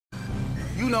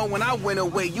know, when I went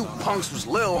away, you punks was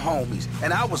little homies,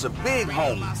 and I was a big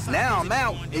homie. Now I'm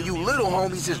out, and you little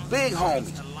homies is big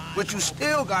homies. But you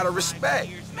still gotta respect.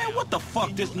 Man, what the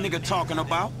fuck this nigga talking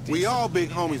about? We all big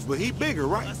homies, but he bigger,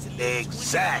 right?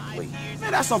 Exactly.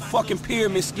 Man, that's some fucking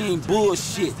pyramid scheme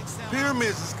bullshit.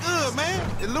 Pyramids is good,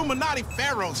 man. Illuminati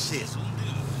pharaoh shit.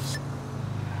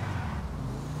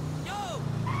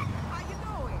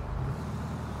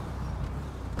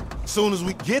 Soon as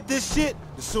we get this shit,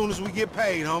 as soon as we get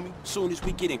paid, homie. Soon as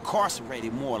we get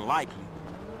incarcerated, more likely.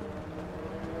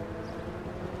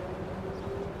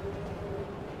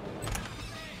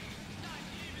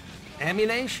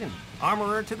 Ammunition.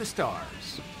 Armorer to the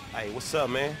stars. Hey, what's up,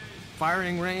 man?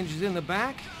 Firing range is in the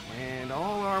back, and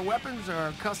all our weapons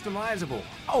are customizable.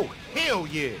 Oh, hell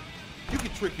yeah. You can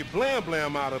trick your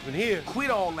blam-blam out up in here.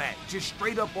 Quit all that. Just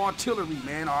straight up artillery,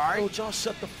 man, all right? Don't y'all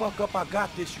shut the fuck up. I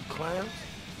got this, you clowns.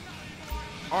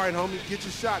 All right, homie, get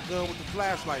your shotgun with the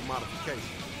flashlight modification.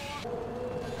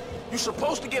 You're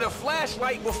supposed to get a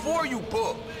flashlight before you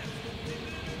book.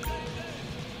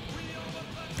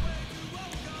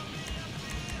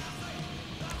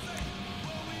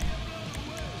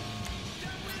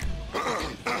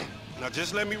 Now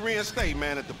just let me reinstate,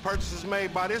 man, that the purchases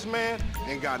made by this man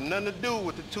ain't got nothing to do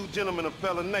with the two gentlemen of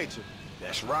fella nature.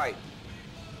 That's right.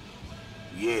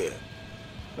 Yeah.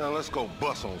 Now let's go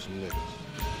bust on some niggas.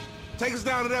 Take us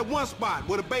down to that one spot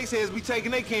where the baseheads be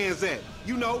taking their cans at.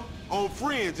 You know, on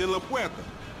Fringe in La Puerta.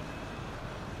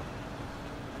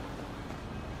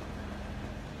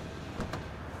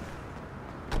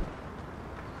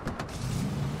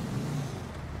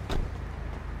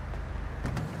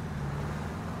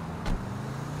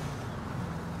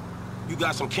 You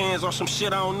got some cans or some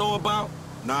shit I don't know about?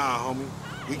 Nah, homie.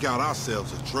 We got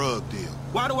ourselves a drug deal.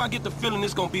 Why do I get the feeling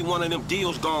this gonna be one of them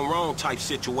deals gone wrong type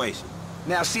situation?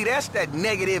 Now, see, that's that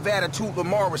negative attitude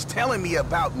Lamar was telling me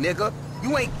about, nigga.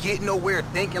 You ain't getting nowhere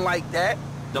thinking like that.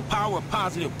 The power of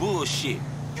positive bullshit.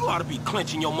 You ought to be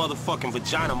clenching your motherfucking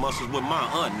vagina muscles with my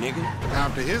aunt, nigga.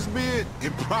 After his bid,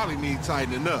 it probably need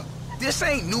tightening up. This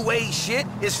ain't new age shit.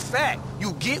 It's fact.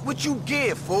 You get what you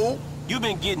give, fool. You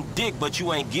been getting dick, but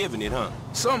you ain't giving it, huh?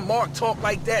 Some Mark talk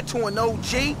like that to an OG?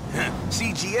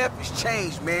 CGF has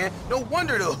changed, man. No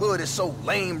wonder the hood is so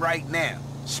lame right now.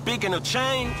 Speaking of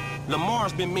change,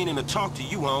 Lamar's been meaning to talk to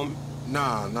you, homie.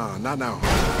 Nah, not now, homie.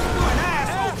 You an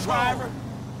asshole, driver.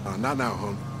 Nah, not now,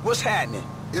 homie. What's happening?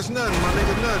 It's nothing, my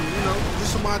nigga, nothing, you know.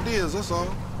 Just some ideas, that's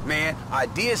all. Man,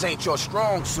 ideas ain't your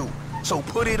strong suit, so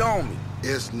put it on me.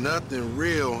 It's nothing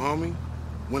real, homie.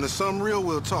 When it's something real,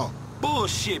 we'll talk.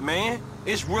 Bullshit, man.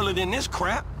 It's realer than this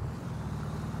crap.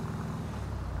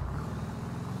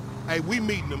 Hey, we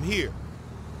meeting them here.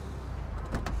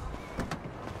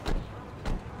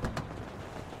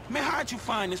 Man, how'd you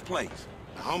find this place?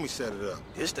 The homie set it up.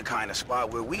 This the kind of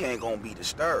spot where we ain't gonna be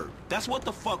disturbed. That's what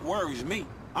the fuck worries me.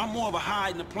 I'm more of a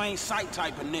hide in the plain sight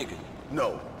type of nigga.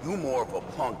 No, you more of a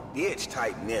punk bitch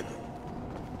type nigga.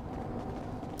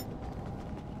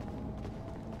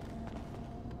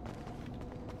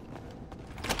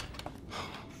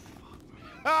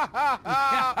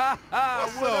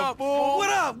 What's up, fool? What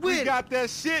up with We got that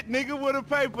shit, nigga, with a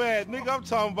paper at. Nigga, I'm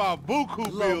talking about buku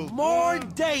bills. Lamar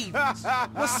Davis.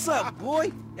 What's up,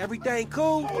 boy? Everything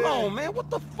cool? Hold on, man. What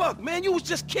the fuck, man? You was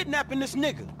just kidnapping this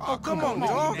nigga. Oh, come on,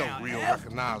 dog. Don't real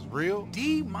recognize real.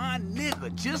 D, my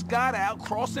nigga, just got out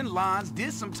crossing lines,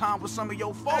 did some time with some of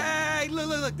your folks. Hey,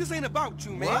 look, this ain't about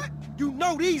you, man. What? You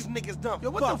know these niggas done Yo,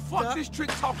 what the fuck up. this trick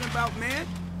talking about, man?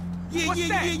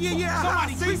 Yeah.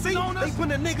 Somebody creeping on us? They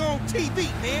put a nigga on TV,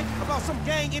 man, about some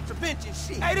gang intervention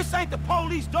shit. Hey, this ain't the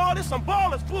police, dawg. This some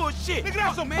ballers bullshit. Nigga,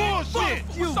 that's some man. bullshit.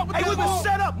 Fuck you. What's up with Hey, that we been bull?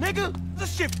 set up, nigga.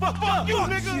 This shit fucked up. you, Fuck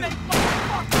nigga.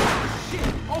 Fuck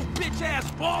shit. Oh, bitch ass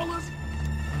ballers.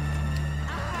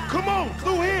 Come on,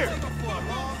 through here.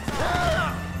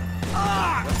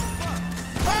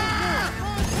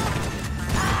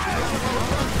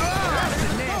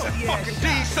 Fucking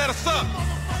D set us up.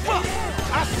 Fuck.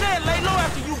 I said lay low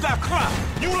after you got clocked.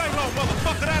 You lay low,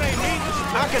 motherfucker. That ain't me.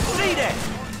 I can see that.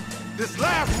 This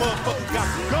last motherfucker got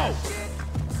to go.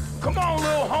 Come on,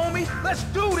 little homie. Let's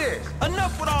do this.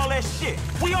 Enough with all that shit.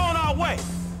 We on our way.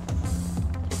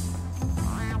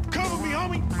 Cover me,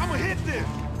 homie. I'ma hit this.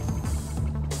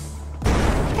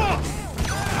 Fuck!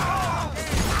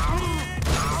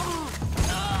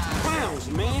 Clowns,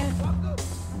 man.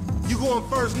 You going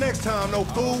first next time, no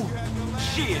fool.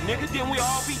 Shit, nigga, then we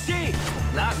all be dead.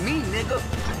 Not me, nigga.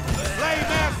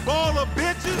 Lame ass baller,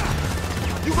 bitches.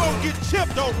 You gonna get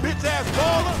chipped, though, bitch ass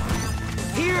baller.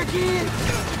 Here again?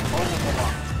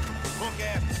 Punk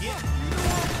ass bitch.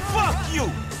 Fuck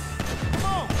you.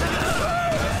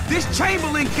 This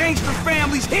Chamberlain gangster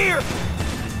family's here!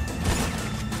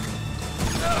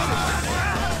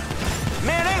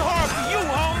 Man, ain't hard for you,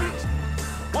 homies.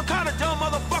 What kind of dumb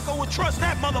motherfucker would trust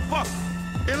that motherfucker?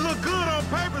 It look good on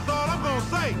paper is all I'm gonna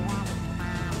say.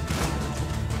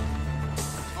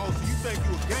 Oh, so you think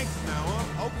you a gangster now,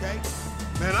 huh? Okay.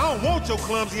 Man, I don't want your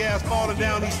clumsy ass falling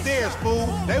down these stairs, fool.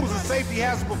 They was a safety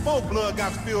hazard before blood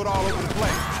got spilled all over the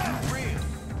place.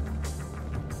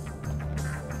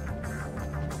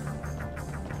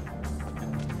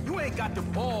 You ain't got the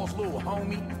balls, little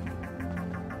homie.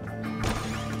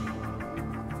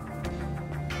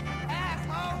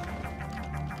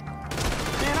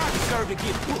 Man, I deserve to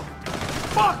get booked.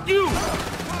 Fuck you!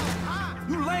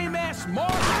 You lame-ass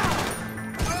smart.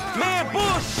 Man,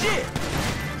 bullshit!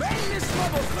 Bang this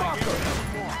motherfucker!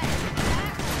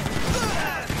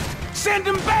 Send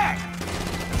him back!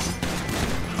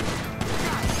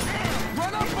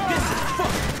 Run up on This is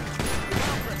fucked.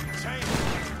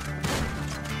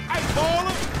 Hey,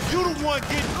 baller, you the one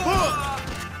getting booked.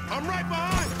 I'm right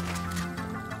behind you.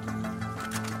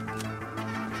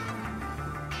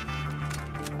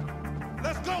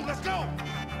 Let's go, let's go.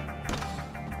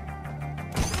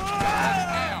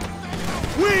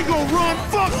 We ain't gonna run,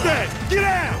 fuck that! Get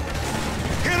out!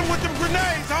 Hit him with them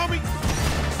grenades, homie!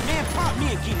 Man, pop me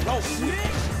and get it over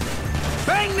with.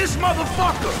 Bang this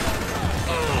motherfucker!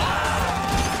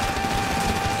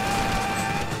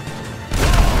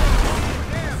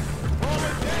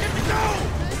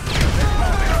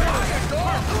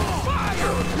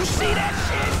 You see that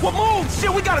shit? Well, move!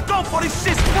 Shit, we gotta go before this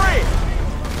shit spread!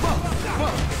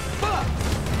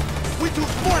 We too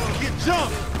smart to get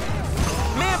jumped!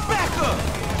 Man, back up!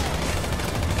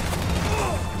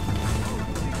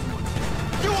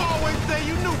 You always say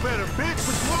you knew better, bitch,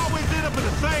 but you always end up in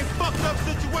the same fucked up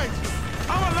situation.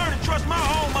 I'ma learn to trust my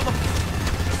own mother...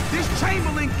 This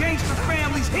Chamberlain gangster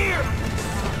family's here!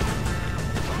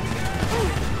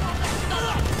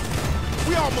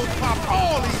 We almost popped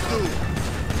all these dudes.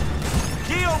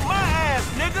 Kill my ass,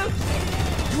 nigga!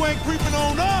 You ain't creeping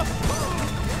on us?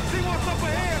 See what's up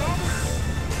ahead, homie?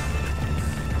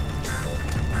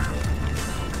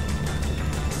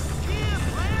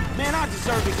 Man, I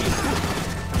deserve to get booked.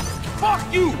 Fuck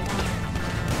you!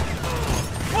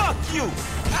 Fuck you!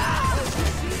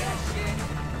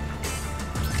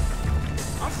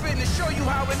 I'm finna show you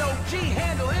how an OG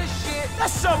handle his shit!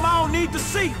 That's something I don't need to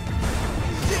see!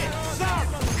 Shit, sorry,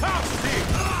 cops here.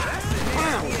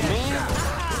 Wow, man!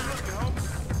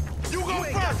 You go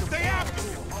first, stay after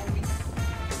me.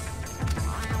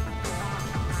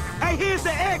 Hey, here's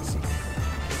the exit!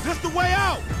 This the way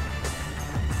out.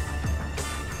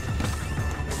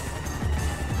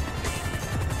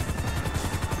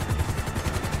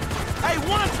 Hey,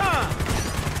 one time!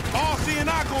 RC and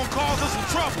I gonna cause us some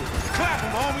trouble. Clap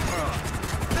him, homie.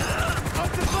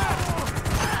 Up the platform.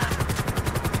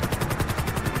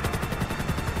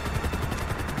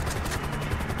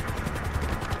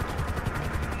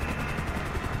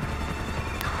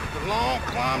 The long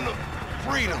climb to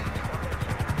freedom.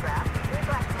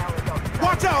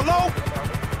 Watch out, Lo!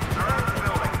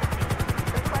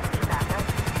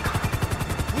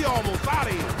 We almost out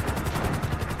of here.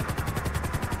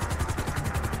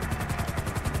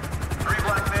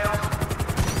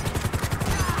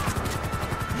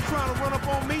 You trying to run up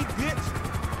on me, bitch?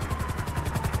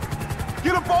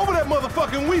 Get up over that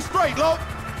motherfucker and we straight, Lo!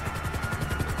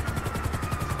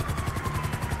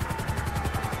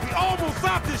 We almost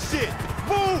out this shit!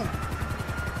 Move!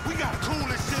 We gotta cool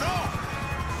this shit off!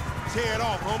 Tear it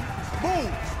off, homie.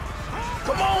 Move!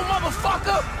 Come on,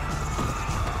 motherfucker!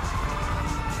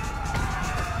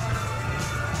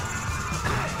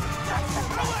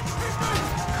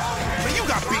 Man, you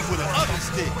got beat with an ugly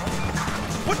stick.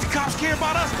 What the cops care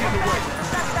about us getting away?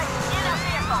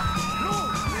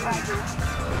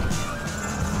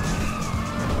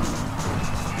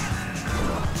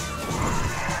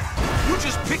 You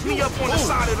just picked me up on the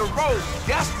side of the road.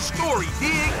 That's the story,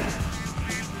 dig?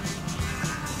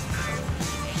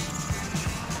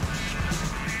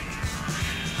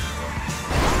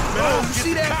 Man, you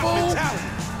see that fool?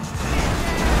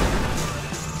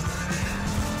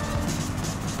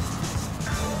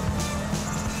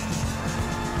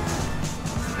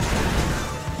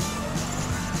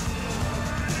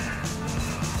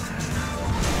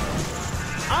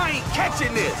 I ain't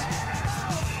catching this.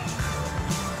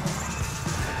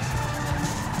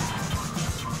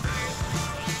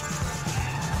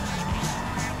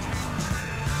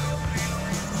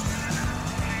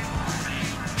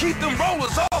 Keep them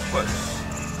rollers off us.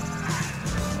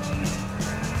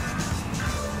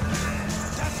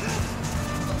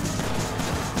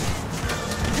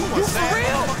 You for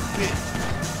real? Bitch.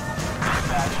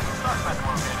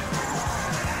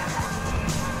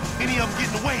 Any of them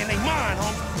getting away and they mine,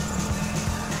 homie.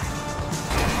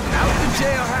 Out the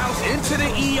jailhouse, into the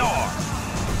ER.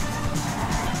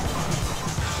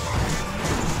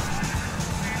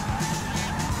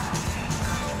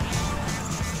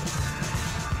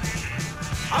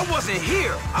 I wasn't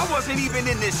here. I wasn't even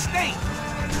in this state.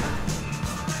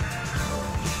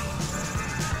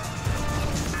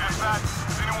 Dispatch,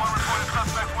 has anyone reported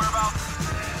suspect whereabouts?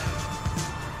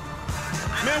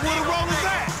 Man, where the roll is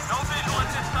at? No visual at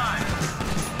this time.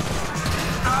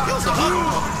 He's a ugly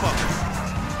motherfucker.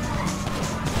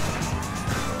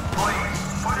 Please,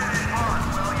 put it in park,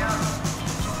 will ya?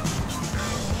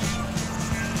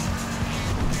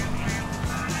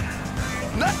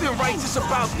 Nothing righteous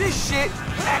about this shit.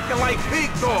 Acting like big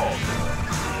dog.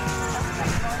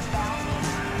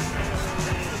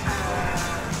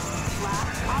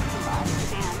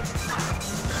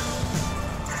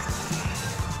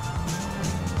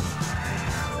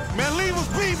 Man, leave us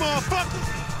be, motherfuckers.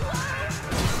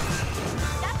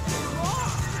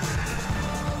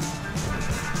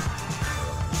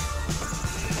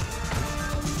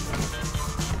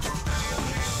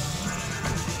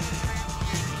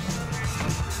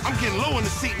 I'm getting low in the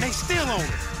seat and they still on it.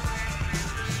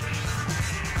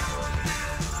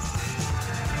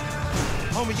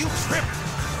 Homie, you tripping.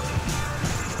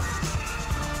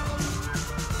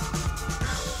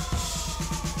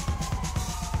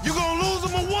 You gonna lose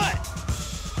them or what?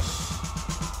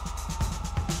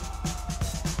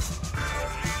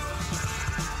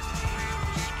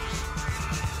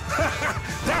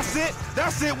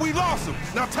 That's it, we lost him.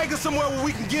 Now take us somewhere where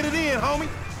we can get it in, homie.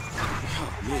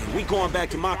 Man, we going back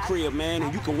to my crib, man,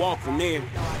 and you can walk from there.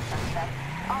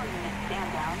 All units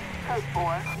stand down. Code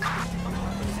 4.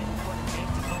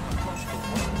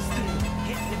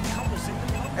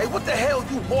 Hey, what the hell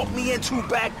you walked me into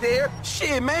back there?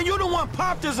 Shit, man, you the one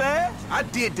popped his ass. I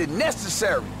did the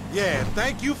necessary. Yeah,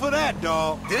 thank you for that,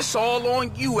 dawg. This all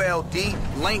on you, LD,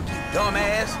 lanky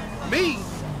dumbass. Me?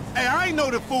 Hey, I ain't know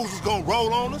the fools was gonna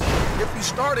roll on us. If you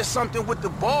started something with the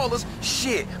ballers,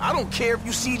 shit, I don't care if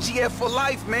you CGF for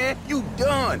life, man. You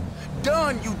done.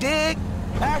 Done, you dig?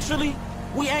 Actually,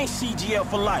 we ain't CGL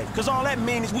for life, because all that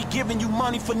means is we giving you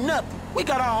money for nothing. We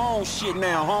got our own shit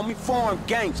now, homie. Foreign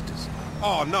gangsters.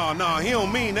 Oh, no, he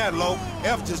don't mean that, Lo.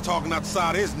 F just talking out the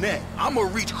side of his neck. I'ma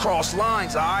reach cross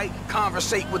lines, alright?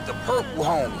 Conversate with the purple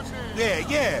homies.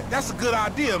 Yeah, that's a good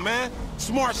idea, man.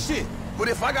 Smart shit. But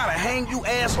if I gotta hang you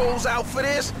assholes out for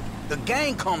this, the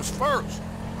gang comes first.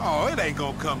 Oh, it ain't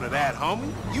gonna come to that,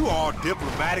 homie. You all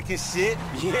diplomatic and shit.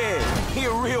 Yeah, he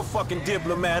a real fucking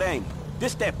diplomat, ain't he?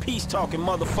 This that peace-talking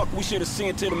motherfucker we should have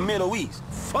sent to the Middle East.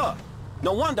 Fuck.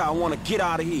 No wonder I want to get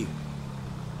out of here.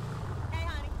 Hey,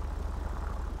 honey.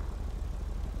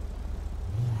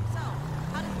 So,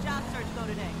 how did the job search go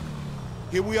today?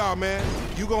 Here we are, man.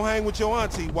 You gonna hang with your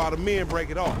auntie while the men break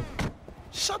it off.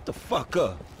 Shut the fuck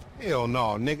up. Hell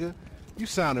no, nigga. You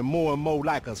sounding more and more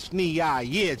like a snee-eye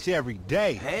itch every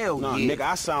day. Hell Nah, yeah. nigga,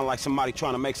 I sound like somebody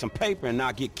trying to make some paper and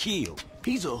not get killed.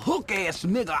 He's a hook-ass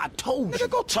nigga, I told you. Nigga,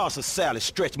 go toss a salad,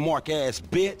 stretch mark ass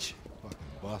bitch. Fucking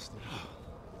buster.